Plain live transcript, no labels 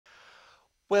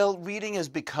Well, reading has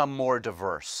become more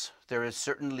diverse. There is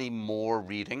certainly more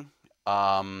reading,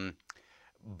 um,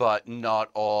 but not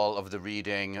all of the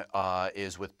reading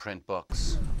is with print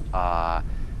books. Uh,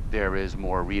 there is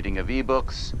more reading of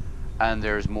ebooks, and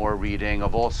there's more reading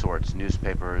of all sorts: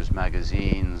 newspapers,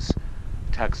 magazines,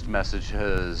 text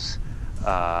messages,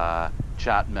 uh,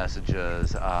 chat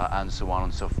messages, and so on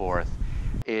and so forth.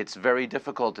 It's very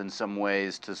difficult in some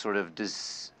ways to sort of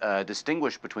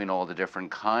distinguish between all the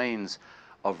different kinds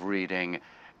of reading.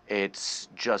 It's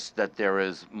just that there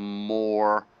is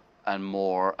more and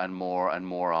more and more and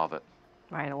more of it.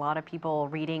 Right, a lot of people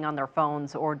reading on their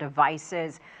phones or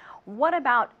devices. What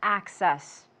about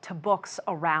access to books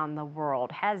around the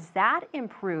world? Has that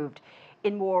improved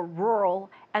in more rural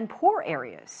and poor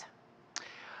areas?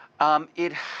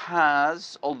 It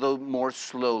has, although more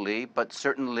slowly, but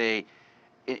certainly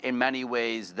in many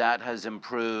ways that has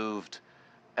improved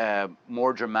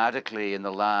more dramatically in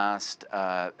the last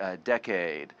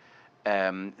decade.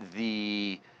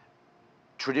 The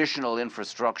traditional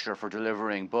infrastructure for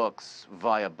delivering books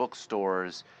via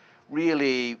bookstores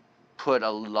really put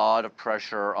a lot of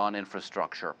pressure on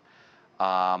infrastructure,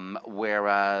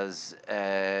 whereas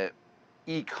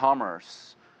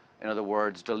e-commerce, in other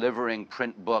words, delivering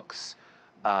print books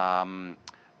um,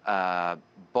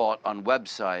 bought on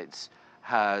websites,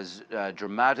 has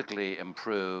dramatically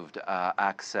improved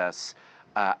access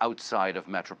outside of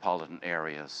metropolitan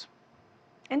areas.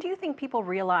 And do you think people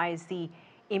realize the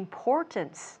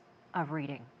importance of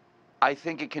reading? I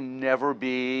think it can never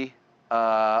be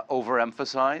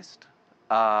overemphasized.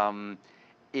 Um,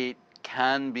 it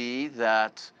can be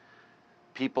that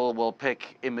people will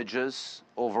pick images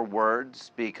over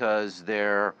words because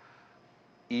they're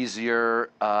easier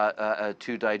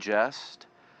to digest.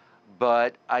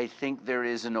 But I think there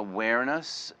is an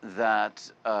awareness that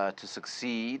to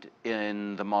succeed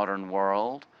in the modern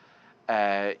world,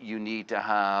 you need to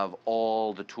have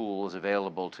all the tools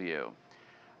available to you.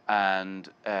 And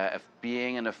if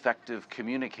being an effective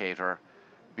communicator,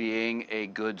 being a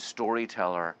good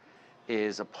storyteller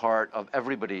is a part of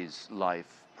everybody's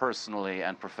life, personally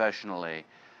and professionally.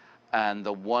 And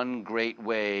the one great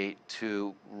way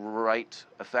to write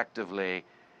effectively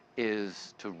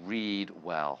is to read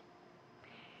well.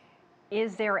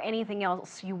 Is there anything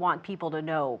else you want people to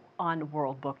know on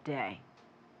World Book Day?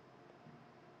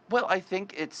 Well, I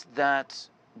think it's that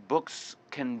books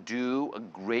can do a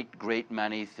great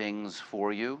many things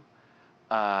for you.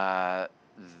 Uh,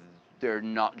 they're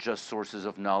not just sources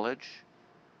of knowledge,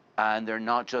 and they're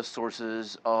not just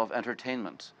sources of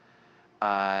entertainment.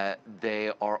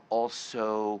 They are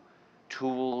also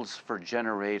tools for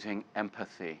generating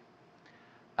empathy.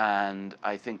 And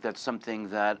I think that's something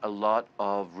that a lot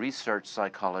of research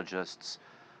psychologists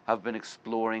have been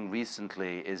exploring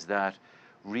recently, is that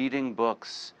reading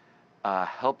books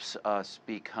helps us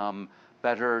become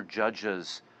better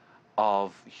judges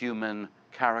of human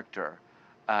character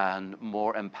and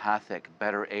more empathic,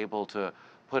 better able to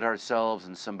put ourselves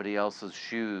in somebody else's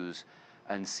shoes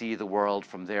and see the world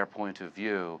from their point of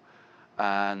view.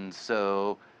 And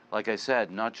so, like I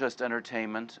said, not just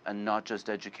entertainment and not just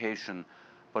education,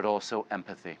 but also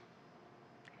empathy.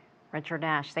 Richard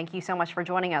Nash, thank you so much for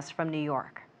joining us from New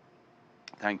York.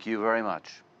 Thank you very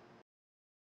much.